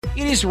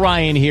It is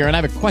Ryan here, and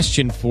I have a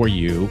question for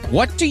you.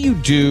 What do you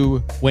do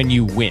when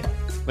you win?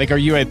 Like, are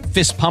you a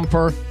fist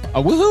pumper,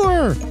 a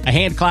woohooer, a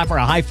hand clapper,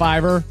 a high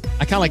fiver?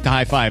 I kind of like the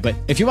high five, but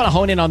if you want to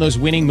hone in on those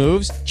winning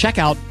moves, check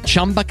out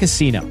Chumba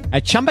Casino.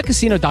 At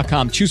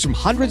ChumbaCasino.com, choose from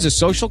hundreds of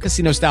social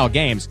casino-style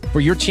games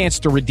for your chance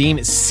to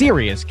redeem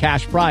serious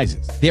cash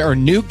prizes. There are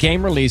new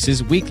game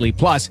releases weekly,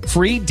 plus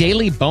free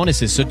daily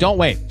bonuses. So don't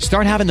wait.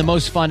 Start having the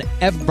most fun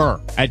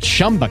ever at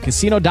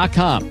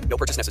ChumbaCasino.com. No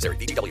purchase necessary.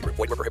 VGW Group.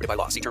 Void where prohibited by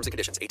law. See terms and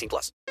conditions. 18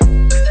 plus.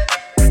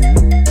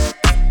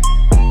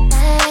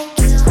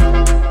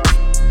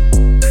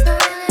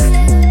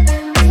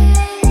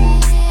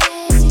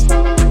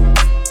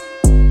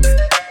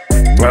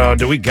 Oh,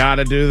 do we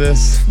gotta do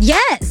this?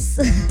 Yes.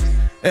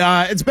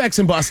 It's Bex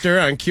and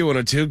Buster on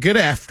Q102. Good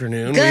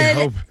afternoon.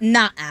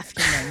 Not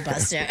afternoon,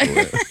 Buster.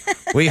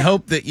 We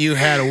hope that you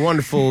had a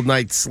wonderful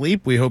night's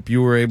sleep. We hope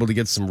you were able to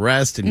get some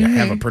rest and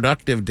have a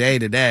productive day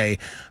today.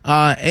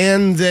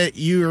 And that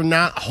you're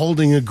not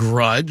holding a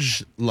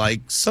grudge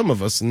like some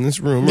of us in this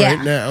room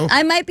right now.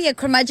 I might be a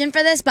curmudgeon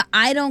for this, but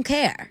I don't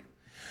care.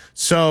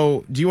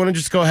 So, do you want to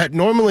just go ahead?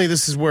 Normally,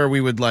 this is where we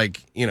would,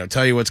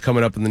 tell you what's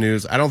coming up in the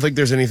news. I don't think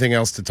there's anything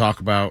else to talk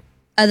about.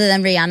 Other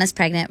than Rihanna's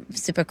pregnant,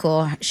 super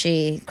cool.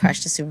 She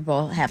crushed the Super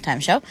Bowl halftime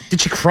show.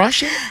 Did she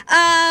crush it?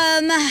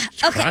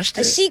 Okay.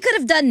 She could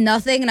have done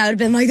nothing, and I would have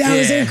been like, that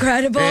was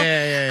incredible.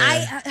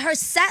 Yeah. Her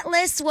set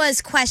list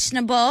was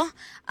questionable.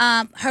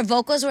 Her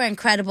vocals were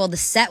incredible. The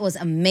set was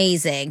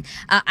amazing.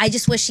 I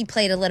just wish she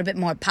played a little bit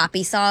more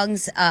poppy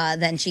songs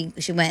than she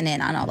went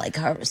in on all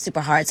her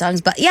super hard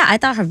songs. But yeah, I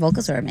thought her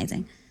vocals were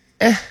amazing.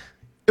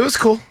 It was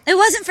cool. It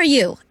wasn't for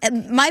you.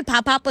 My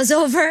pop-up was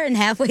over, and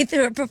halfway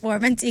through her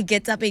performance, he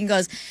gets up and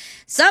goes,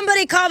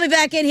 "Somebody call me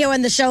back in here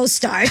when the show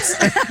starts."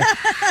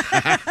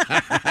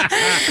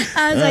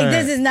 I was like,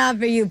 this is not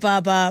for you,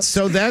 Pop-Up.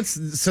 So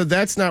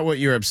that's not what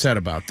you're upset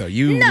about, though.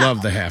 You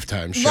love the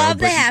halftime show. Love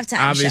the halftime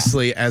show.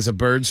 Obviously, as a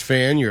Birds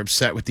fan, you're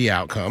upset with the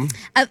outcome.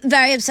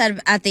 Very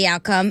upset at the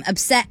outcome.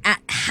 Upset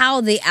at how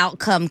the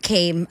outcome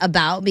came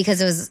about,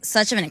 because it was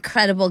such an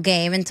incredible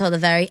game until the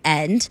very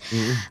end.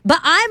 But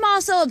I'm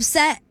also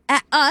upset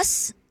at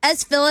us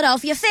as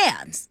Philadelphia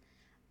fans.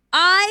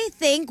 I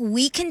think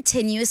we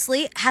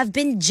continuously have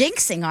been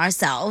jinxing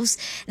ourselves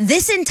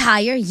this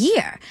entire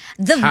year.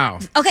 How?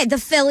 Okay, the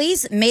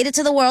Phillies made it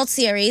to the World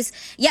Series,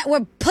 yet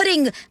we're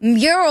putting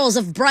murals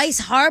of Bryce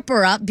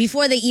Harper up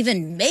before they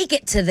even make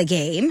it to the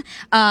game.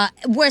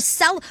 We're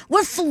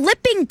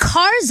flipping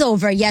cars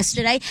over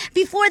yesterday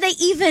before they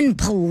even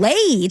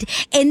played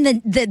in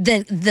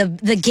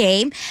the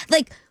game.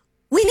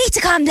 We need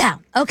to calm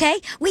down, okay?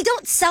 We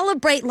don't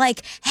celebrate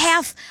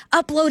half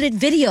uploaded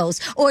videos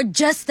or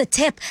just the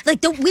tip.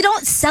 We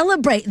don't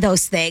celebrate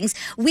those things.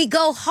 We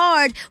go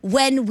hard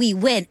when we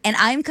win. And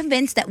I'm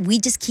convinced that we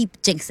just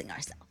keep jinxing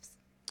ourselves.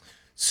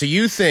 So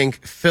you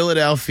think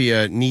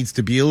Philadelphia needs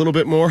to be a little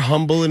bit more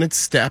humble in its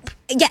step?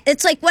 Yeah,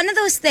 it's like one of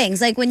those things.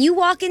 Like when you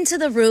walk into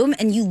the room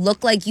and you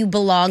look like you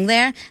belong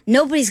there,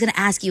 nobody's going to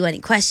ask you any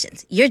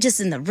questions. You're just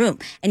in the room.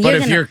 And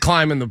you're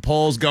climbing the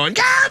poles going,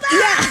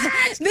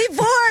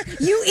 before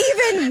you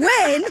even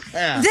win,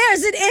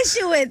 there's an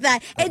issue with that.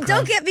 And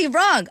don't get me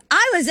wrong.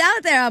 I was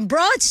out there on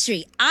Broad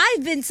Street.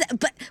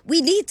 But we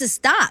need to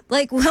stop.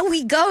 When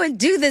we go and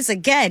do this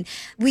again,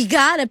 we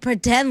got to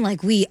pretend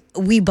like we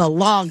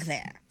belong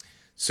there.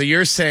 So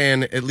you're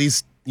saying, at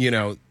least,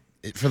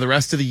 for the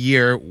rest of the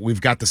year,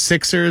 we've got the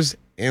Sixers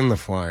and the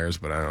Flyers,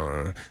 but I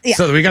don't know. Yeah.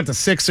 So we got the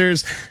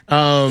Sixers.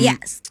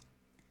 Yes.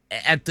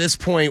 At this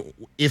point,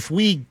 if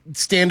we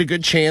stand a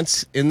good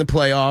chance in the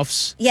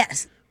playoffs,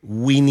 yes,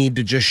 we need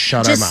to just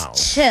shut our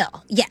mouths.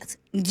 Chill. Yes.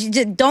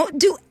 Don't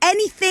do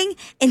anything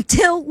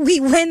until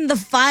we win the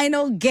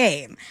final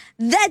game.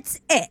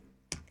 That's it.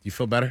 You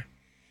feel better?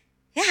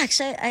 Yeah,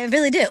 actually, I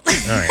really do. All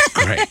right,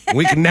 great.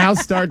 We can now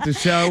start the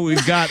show.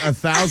 We've got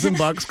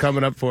 $1,000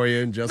 coming up for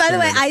you in just By the a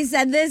way, minute. I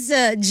said this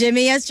to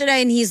Jimmy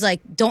yesterday, and he's like,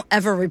 don't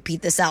ever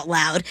repeat this out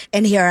loud.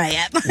 And here I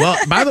am. Well,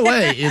 by the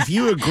way, if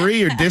you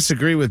agree or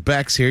disagree with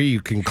Bex here, you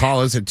can call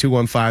us at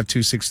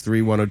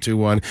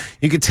 215-263-1021.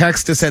 You can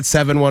text us at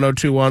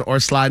 71021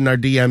 or slide in our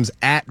DMs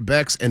at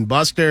Bex and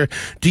Buster.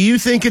 Do you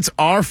think it's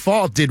our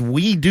fault? Did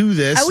we do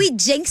this? Are we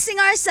jinxing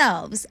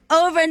ourselves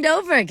over and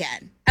over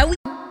again? Are we...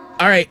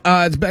 All right,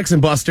 it's Bex and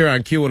Buster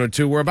on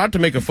Q102. We're about to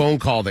make a phone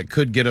call that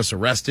could get us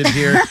arrested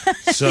here,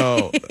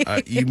 so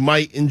you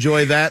might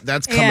enjoy that.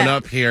 That's coming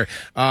up here.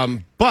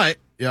 But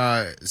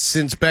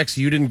since, Bex,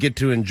 you didn't get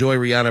to enjoy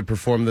Rihanna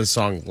perform this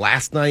song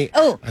last night,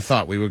 I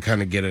thought we would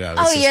kind of get it out of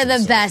the system. You're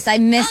the best. I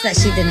missed that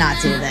she did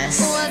not do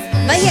this.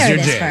 But here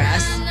it is for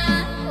us.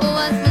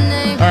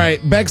 All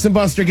right, Bex and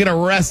Buster get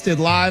arrested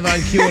live on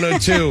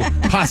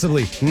Q102,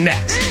 possibly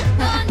next.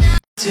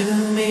 To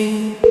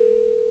me.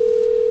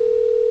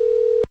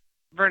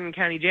 Vernon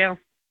County Jail.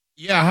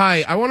 Yeah,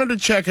 hi. I wanted to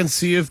check and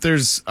see if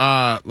there's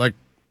can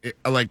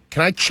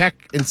I check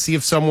and see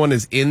if someone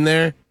is in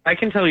there? I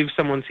can tell you if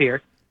someone's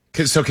here.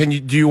 So do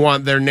you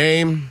want their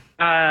name?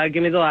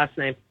 Give me the last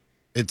name.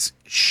 It's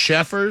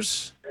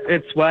Sheffers.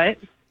 It's what?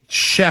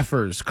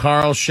 Sheffers.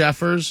 Carl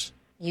Sheffers.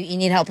 You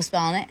need help with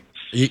spelling it?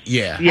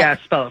 Yeah. Yeah,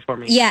 spell it for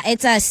me. Yeah,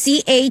 it's a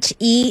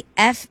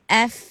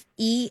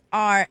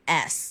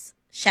Cheffers.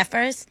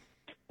 Sheffers?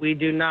 We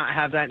do not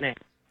have that name.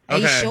 Are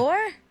you Okay.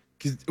 sure?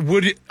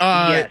 Would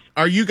Yes.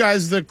 Are you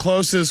guys the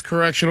closest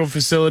correctional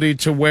facility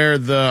to where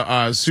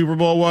the Super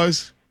Bowl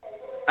was?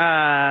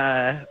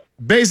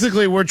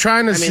 Basically, we're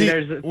trying to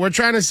see. We're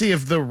trying to see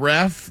if the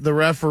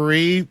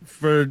referee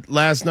for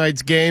last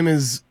night's game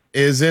is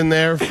in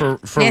there for.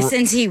 Yeah,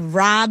 since he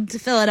robbed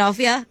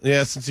Philadelphia.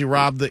 Yeah, since he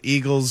robbed the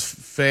Eagles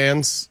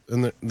fans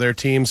and their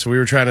team, so we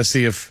were trying to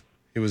see if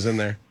he was in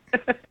there.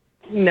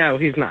 No,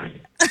 he's not.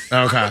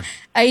 Okay.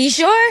 Are you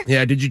sure?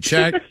 Yeah. Did you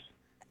check?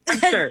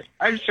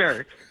 I'm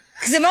sure.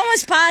 Because I'm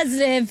almost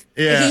positive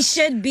Yeah. he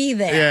should be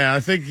there. Yeah, I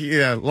think.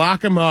 Yeah,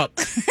 lock him up.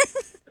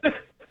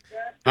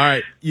 All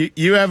right,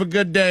 you have a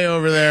good day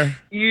over there.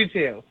 You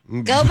too.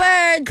 Go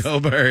Birds! Go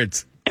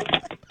Birds.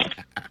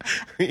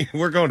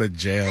 We're going to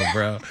jail,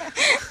 bro.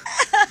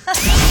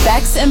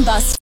 Bex and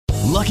Buster.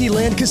 Lucky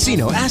Land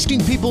Casino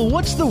asking people,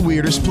 what's the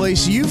weirdest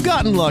place you've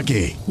gotten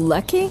lucky?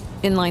 Lucky?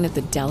 In line at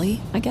the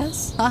deli, I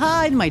guess?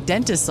 Aha, in my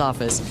dentist's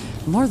office.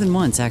 More than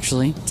once,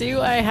 actually.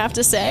 Do I have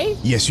to say?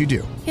 Yes, you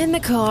do. In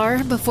the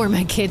car before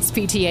my kids'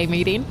 PTA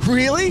meeting.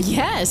 Really?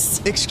 Yes.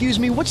 Excuse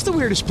me, what's the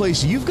weirdest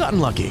place you've gotten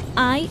lucky?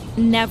 I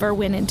never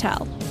win and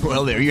tell.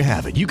 Well, there you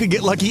have it. You can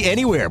get lucky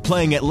anywhere,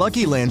 playing at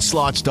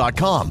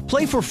LuckyLandSlots.com.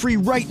 Play for free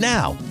right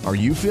now. Are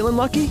you feeling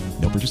lucky?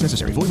 No purchase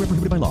necessary. Void where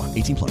prohibited by law.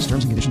 18+.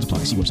 Terms and conditions apply.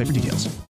 See website for details.